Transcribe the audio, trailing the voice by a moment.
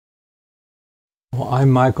Well,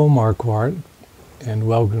 I'm Michael Marquardt, and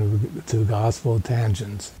welcome to Gospel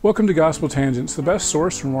Tangents. Welcome to Gospel Tangents, the best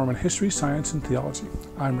source for Mormon history, science, and theology.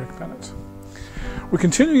 I'm Rick Bennett. We're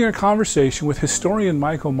continuing our conversation with historian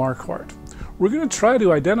Michael Marquardt. We're going to try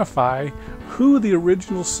to identify who the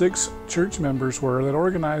original 6 church members were that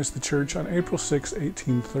organized the church on April 6,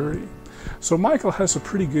 1830. So Michael has some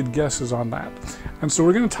pretty good guesses on that. And so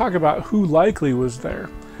we're going to talk about who likely was there.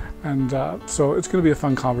 And so it's going to be a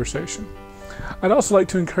fun conversation. I'd also like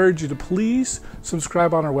to encourage you to please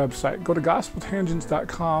subscribe on our website. Go to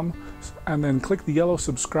gospeltangents.com and then click the yellow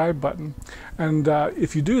subscribe button. And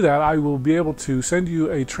if you do that, I will be able to send you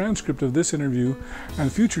a transcript of this interview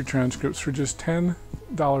and future transcripts for just $10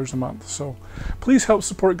 a month. So please help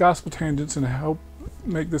support Gospel Tangents and help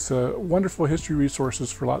make this a wonderful history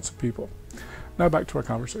resources for lots of people. Now back to our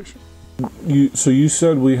conversation. So you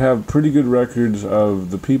said we have pretty good records of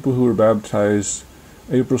the people who were baptized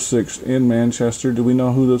April 6th in Manchester. Do we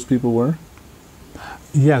know who those people were?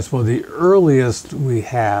 Yes, well, the earliest we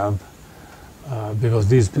have,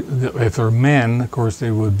 because if they're men, of course,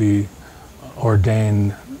 they would be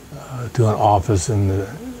ordained to an office in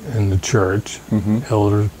the church,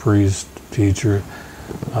 elder, priest, teacher,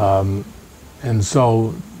 and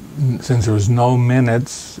so since there was no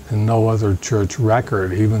minutes and no other church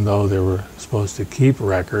record, even though they were supposed to keep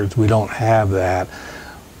records, we don't have that.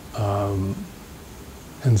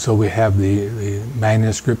 And so we have the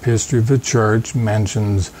manuscript history of the church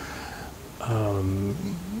mentions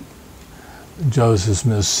Joseph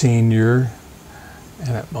Smith Sr.,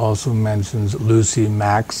 and it also mentions Lucy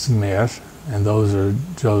Mack Smith, and those are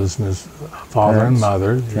Joseph Smith's father and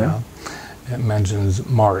mother. Okay. Yeah. It mentions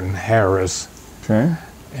Martin Harris. Okay.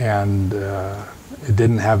 And it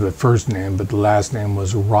didn't have the first name, but the last name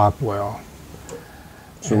was Rockwell.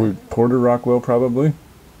 So Porter Rockwell, probably?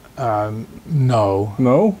 No.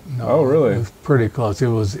 No? Oh, really? It was pretty close. It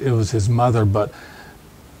was his mother, but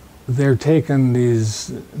they're taking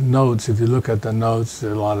these notes. If you look at the notes,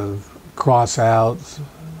 there are a lot of cross-outs,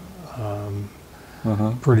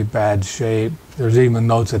 pretty bad shape. There's even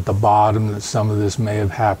notes at the bottom that some of this may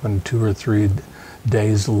have happened 2 or 3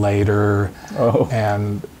 days later. Oh.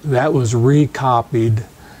 And that was recopied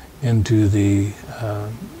into the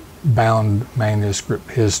bound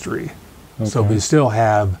manuscript history. Okay. So we still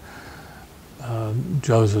have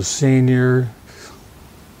Joseph Sr.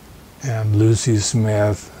 and Lucy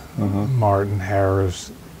Smith, Martin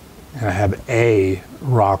Harris, and I have A.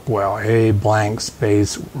 Rockwell, A blank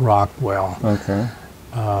space Rockwell. Okay.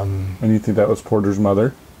 And you think that was Porter's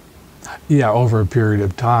mother? Yeah, over a period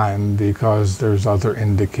of time, because there's other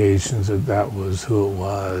indications that was who it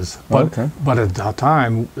was. But at the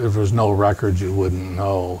time, if there was no records, you wouldn't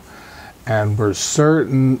know. And we're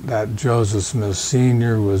certain that Joseph Smith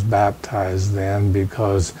Sr. was baptized then,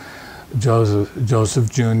 because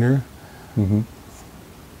Joseph Jr.,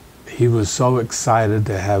 he was so excited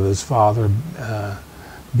to have his father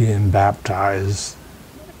being baptized.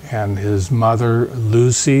 And his mother,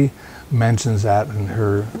 Lucy, mentions that in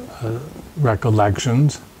her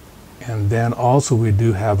recollections. And then also we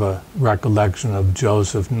do have a recollection of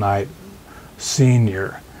Joseph Knight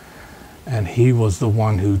Sr., and he was the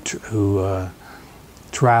one who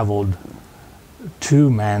traveled to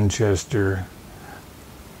Manchester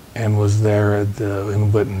and was there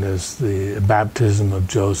and witnessed the baptism of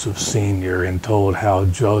Joseph Sr. and told how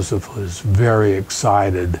Joseph was very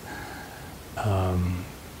excited,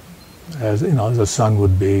 as you know, as a son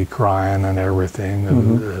would be, crying and everything,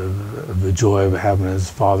 of the joy of having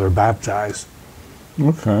his father baptized.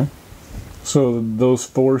 Okay. So those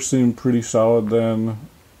 4 seem pretty solid then?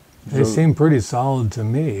 They seem pretty solid to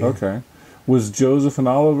me. Okay. Was Joseph and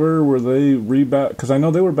Oliver, were they rebaptized? Because I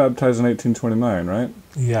know they were baptized in 1829, right?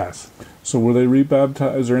 Yes. So were they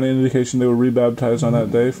rebaptized? Is there any indication they were rebaptized on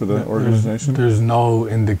that day for the organization? There's no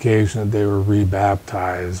indication that they were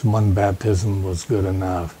rebaptized. One baptism was good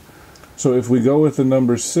enough. So if we go with the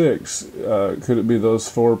number 6, could it be those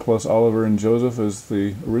 4 plus Oliver and Joseph as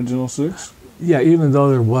the original 6? Yeah, even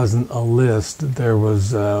though there wasn't a list, there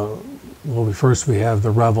was... first we have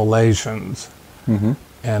the revelations,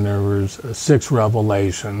 and there was 6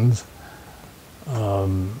 revelations,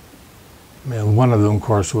 and one of them, of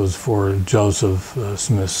course, was for Joseph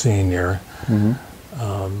Smith Sr.,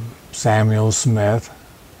 Samuel Smith,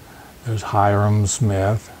 there's Hiram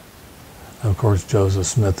Smith, of course, Joseph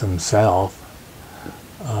Smith himself,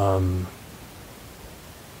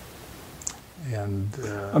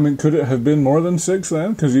 I mean, could it have been more than 6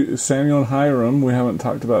 then? Because Samuel and Hiram, we haven't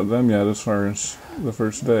talked about them yet as far as the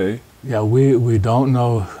first day. Yeah, we don't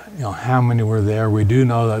know, how many were there. We do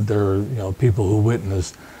know that there are, people who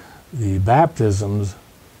witnessed the baptisms,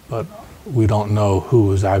 but we don't know who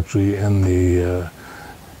was actually in the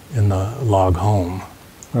log home.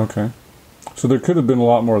 Okay. So there could have been a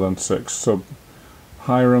lot more than 6. So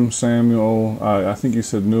Hiram, Samuel, I think you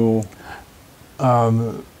said Newell.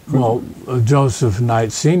 Well, Joseph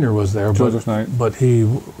Knight Sr. was there, Joseph Knight. but he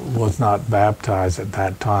was not baptized at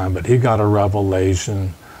that time. But he got a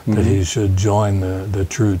revelation that he should join the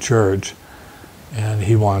true church, and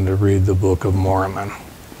he wanted to read the Book of Mormon.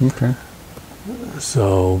 Okay.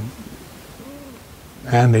 So,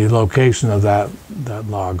 and the location of that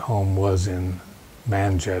log home was in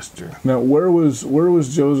Manchester. Now, where was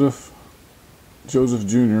Joseph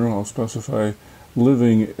Jr., I'll specify,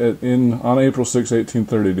 living on April 6,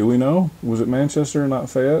 1830? Do we know? Was it Manchester, not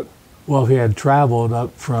Fayette? Well, he had traveled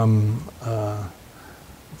up from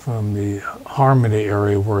the Harmony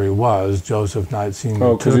area where he was. Joseph Knight Sr.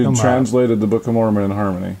 Oh, because took he him translated the Book of Mormon in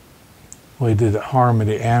Harmony. Well, he did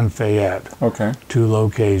Harmony and Fayette. Okay. 2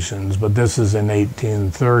 locations, but this is in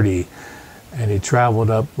 1830, and he traveled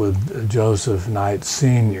up with Joseph Knight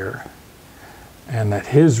Sr., and that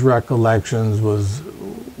his recollections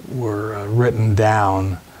were written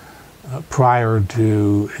down prior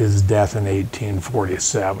to his death in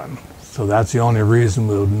 1847. So that's the only reason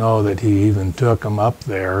we would know that he even took him up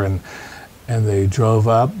there, and they drove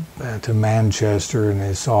up to Manchester and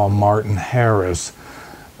they saw Martin Harris.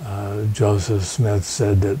 Joseph Smith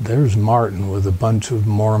said that there's Martin with a bunch of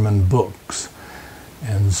Mormon books,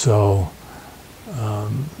 and so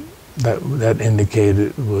that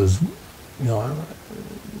indicated it was,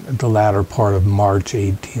 the latter part of March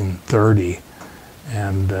 1830,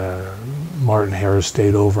 and Martin Harris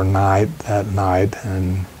stayed overnight that night,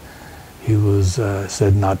 and he was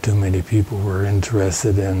said not too many people were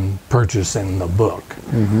interested in purchasing the book,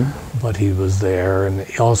 but he was there, and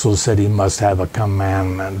he also said he must have a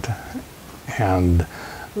commandment, and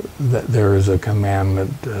that there is a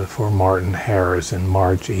commandment for Martin Harris in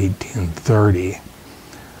March 1830.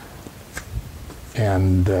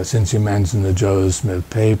 And since you mentioned the Joseph Smith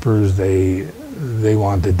papers, they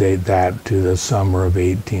want to date that to the summer of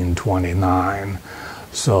 1829.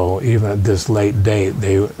 So even at this late date,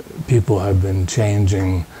 people have been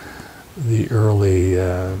changing the early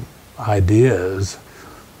ideas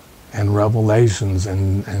and revelations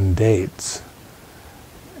and dates.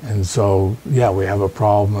 And so, yeah, we have a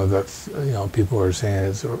problem of that. People are saying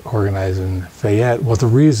it's organized in Fayette. Well, the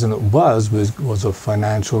reason it was a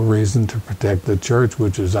financial reason to protect the church,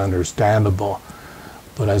 which is understandable.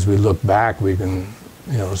 But as we look back, we can,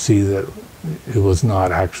 see that it was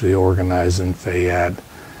not actually organized in Fayette.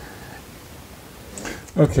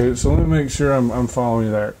 Okay, so let me make sure I'm following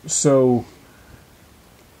you there. So,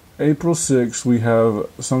 April 6th, we have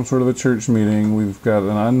some sort of a church meeting. We've got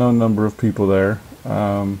an unknown number of people there.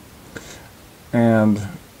 And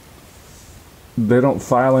they don't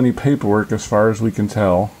file any paperwork, as far as we can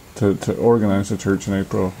tell, to organize the church in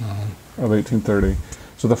April of 1830.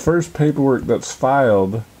 So the first paperwork that's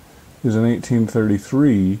filed is in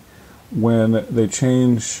 1833, when they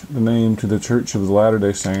change the name to the Church of the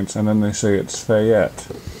Latter-day Saints, and then they say it's Fayette.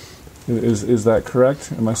 Is that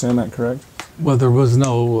correct? Am I saying that correct? Well, there was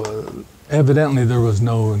evidently there was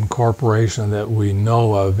no incorporation that we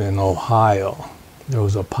know of in Ohio. There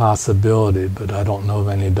was a possibility, but I don't know of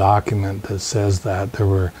any document that says that. They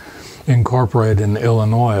were incorporated in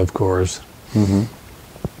Illinois, of course.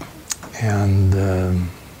 And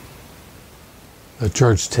the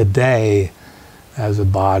church today, as a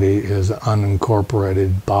body, is an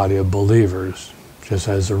unincorporated body of believers, just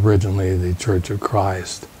as originally the Church of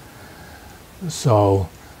Christ. So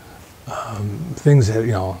things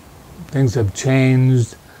have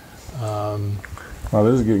changed. Wow,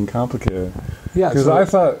 this is getting complicated. Yeah, because I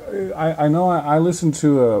thought I listened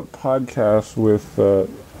to a podcast with I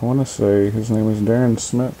want to say his name was Darren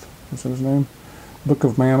Smith. Is that his name? Book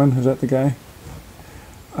of Mammon. Is that the guy?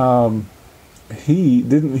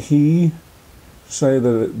 He say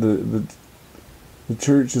that the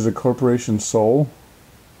church is a corporation soul?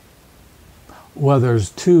 Well,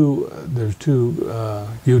 there's two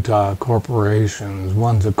Utah corporations.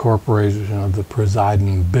 One's a corporation of the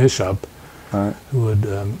presiding bishop, Right. who would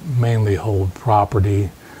mainly hold property,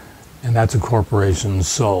 and that's a corporation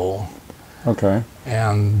soul. Okay.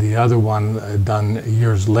 And the other one, done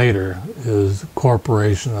years later, is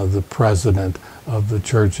corporation of the president of the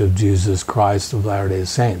Church of Jesus Christ of Latter-day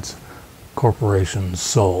Saints, corporation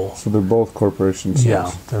soul. So they're both corporation souls.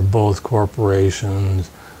 Yeah, they're both corporations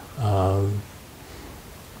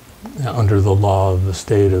under the law of the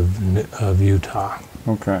state of Utah.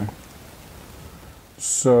 Okay.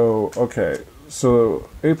 So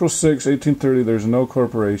April 6, 1830, there's no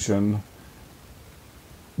corporation.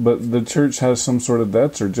 but the church has some sort of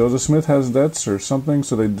debts, or Joseph Smith has debts or something,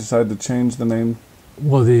 so they decide to change the name.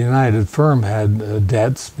 Well, the United Firm had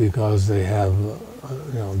debts because they have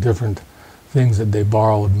different things that they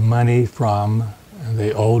borrowed money from, and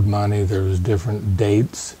they owed money. There was different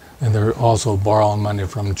dates, and they're also borrowing money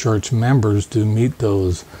from church members to meet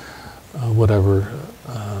those whatever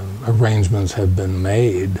arrangements have been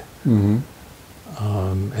made. Mm-hmm.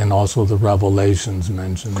 And also the Revelations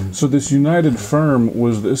mentioned. So this United Firm,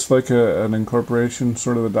 was this like an incorporation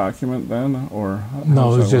sort of a document then, or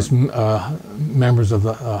no? It was just members of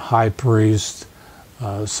the high priest.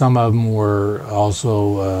 Some of them were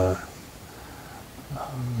also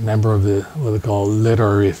member of the what they call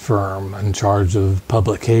literary firm in charge of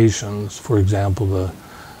publications. For example,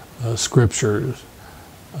 the scriptures.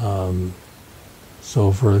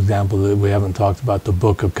 So, for example, we haven't talked about the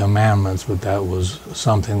Book of Commandments, but that was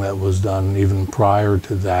something that was done even prior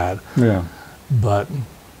to that. Yeah. But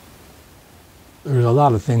there's a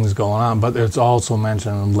lot of things going on, but it's also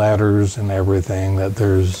mentioned in letters and everything that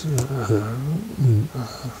there's,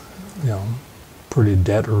 pretty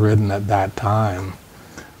debt-ridden at that time.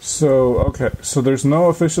 So, okay, so there's no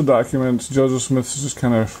official documents. Joseph Smith's just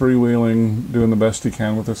kind of freewheeling, doing the best he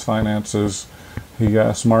can with his finances. He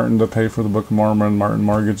asks Martin to pay for the Book of Mormon. Martin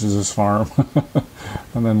mortgages his farm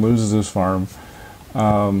and then loses his farm.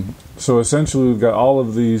 So essentially we've got all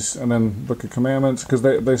of these, and then Book of Commandments, because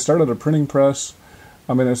they started a printing press.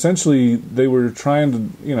 I mean, essentially they were trying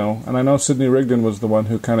to, and I know Sidney Rigdon was the one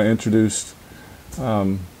who kind of introduced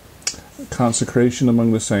consecration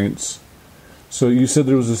among the saints. So you said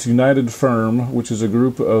there was this United Firm, which is a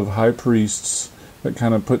group of high priests that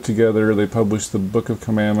kind of put together, they published the Book of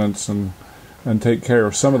Commandments and take care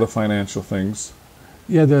of some of the financial things.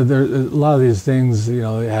 Yeah, there a lot of these things,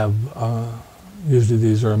 they have, usually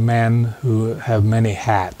these are men who have many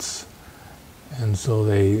hats. And so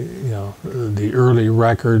they, the early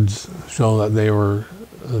records show that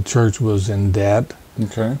the church was in debt.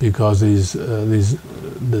 Okay. Because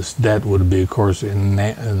this debt would be, of course, in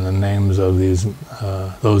the names of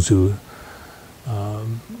those who,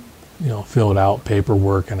 filled out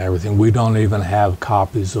paperwork and everything. We don't even have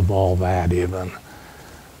copies of all that even.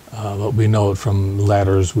 But we know it from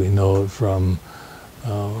letters, we know it from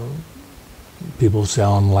people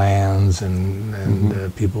selling lands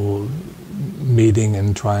and people meeting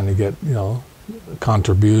and trying to get,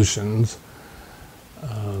 contributions.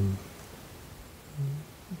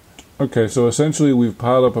 Okay, so essentially we've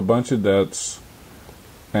piled up a bunch of debts,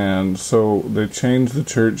 and so they changed the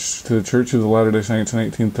church to the Church of the Latter-day Saints in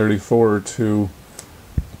 1834 to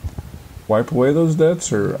wipe away those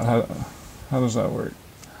debts, or how does that work?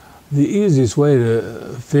 The easiest way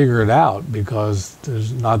to figure it out, because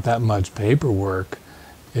there's not that much paperwork,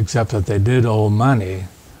 except that they did owe money,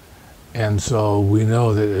 and so we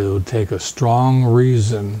know that it would take a strong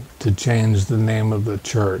reason to change the name of the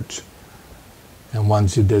church. And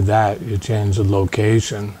once you did that, you changed the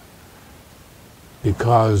location,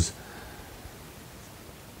 because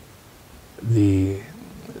the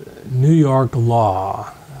New York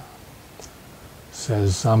law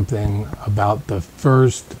says something about the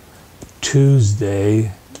first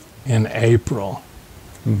Tuesday in April.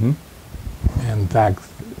 Mm-hmm. In fact,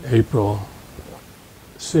 April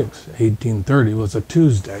 6, 1830 was a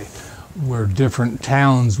Tuesday, where different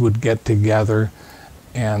towns would get together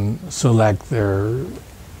and select their,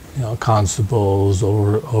 constables,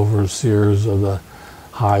 overseers of the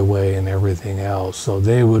highway and everything else. So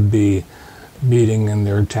they would be meeting in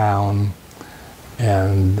their town,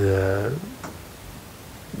 and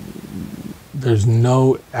there's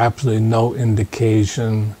absolutely no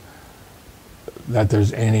indication that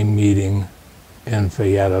there's any meeting in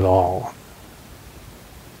Fayette at all.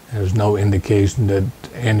 There's no indication that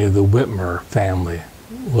any of the Whitmer family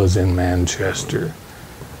was in Manchester.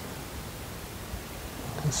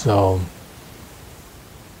 So,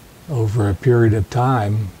 over a period of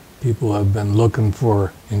time, people have been looking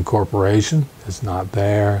for incorporation. It's not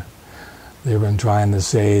there. They've been trying to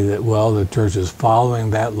say that, well, the church is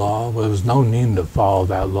following that law. Well, there's no need to follow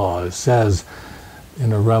that law. It says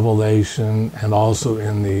in the Revelation and also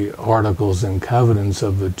in the Articles and Covenants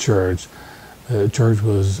of the church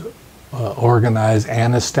was organized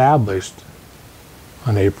and established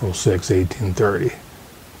on April 6, 1830.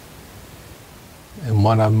 And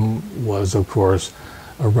one of them was, of course,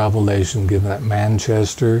 a revelation given at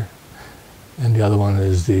Manchester, and the other one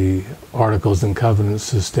is the Articles and Covenants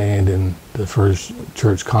sustained in the first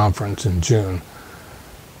church conference in June.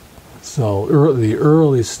 So the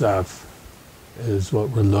early stuff is what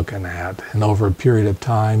we're looking at. And over a period of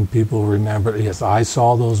time, people remember, yes, I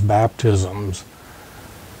saw those baptisms.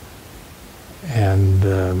 And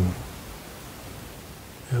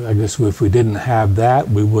I guess if we didn't have that,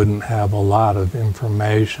 we wouldn't have a lot of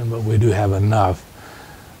information, but we do have enough.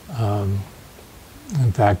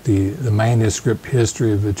 In fact, the manuscript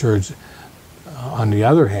history of the church, on the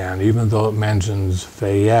other hand, even though it mentions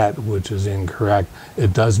Fayette, which is incorrect,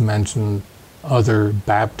 it does mention other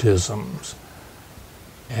baptisms,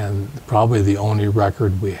 and probably the only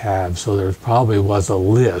record we have. So there probably was a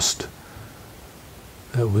list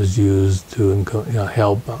that was used to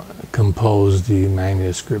help compose the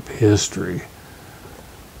manuscript history.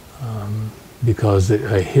 Because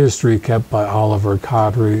a history kept by Oliver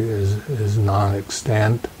Cowdery is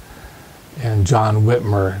non-extant, and John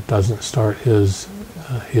Whitmer doesn't start his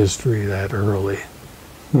history that early.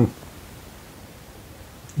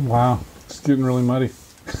 Wow, it's getting really muddy.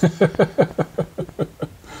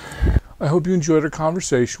 I hope you enjoyed our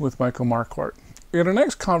conversation with Michael Marquardt. In our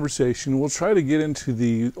next conversation, we'll try to get into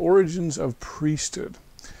the origins of priesthood.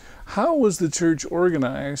 How was the church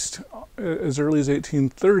organized as early as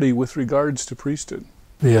 1830 with regards to priesthood?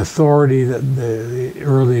 The authority that the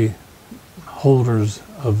early holders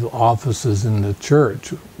of offices in the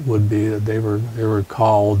church would be that they were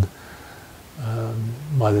called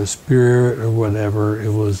by the Spirit or whatever.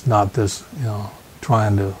 It was not this,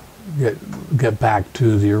 trying to get back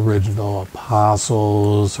to the original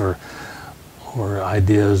apostles or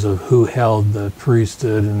ideas of who held the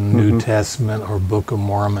priesthood in New Testament or Book of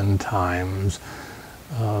Mormon times.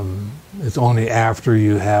 It's only after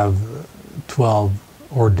you have 12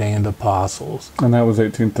 ordained apostles. And that was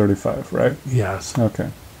 1835, right? Yes.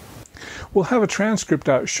 Okay. We'll have a transcript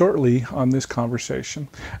out shortly on this conversation,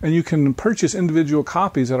 and you can purchase individual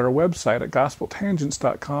copies at our website at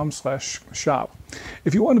gospeltangents.com/shop.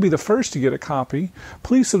 If you want to be the first to get a copy,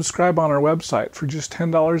 please subscribe on our website for just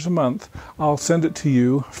 $10 a month. I'll send it to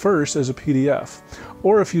you first as a PDF.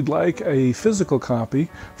 Or if you'd like a physical copy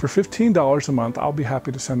for $15 a month, I'll be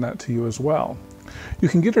happy to send that to you as well. You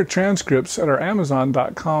can get our transcripts at our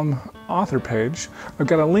Amazon.com author page. I've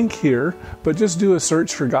got a link here, but just do a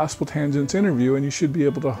search for Gospel Tangents interview and you should be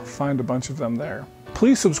able to find a bunch of them there.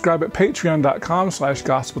 Please subscribe at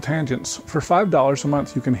patreon.com/gospeltangents. For $5 a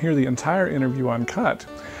month, you can hear the entire interview uncut.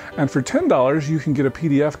 And for $10, you can get a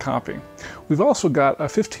PDF copy. We've also got a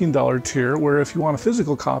 $15 tier where if you want a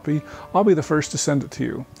physical copy, I'll be the first to send it to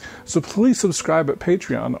you. So please subscribe at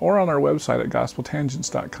Patreon or on our website at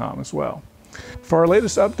gospeltangents.com as well. For our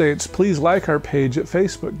latest updates, please like our page at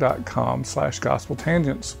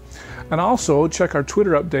facebook.com/gospeltangents. And also check our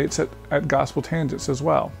Twitter updates at Gospel Tangents as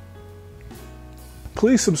well.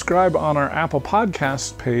 Please subscribe on our Apple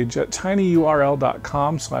Podcasts page at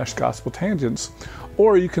tinyurl.com/gospeltangents,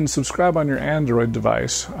 or you can subscribe on your Android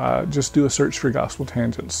device. Just do a search for Gospel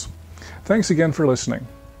Tangents. Thanks again for listening.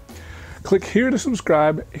 Click here to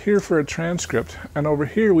subscribe, here for a transcript, and over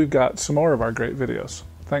here we've got some more of our great videos.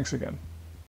 Thanks again.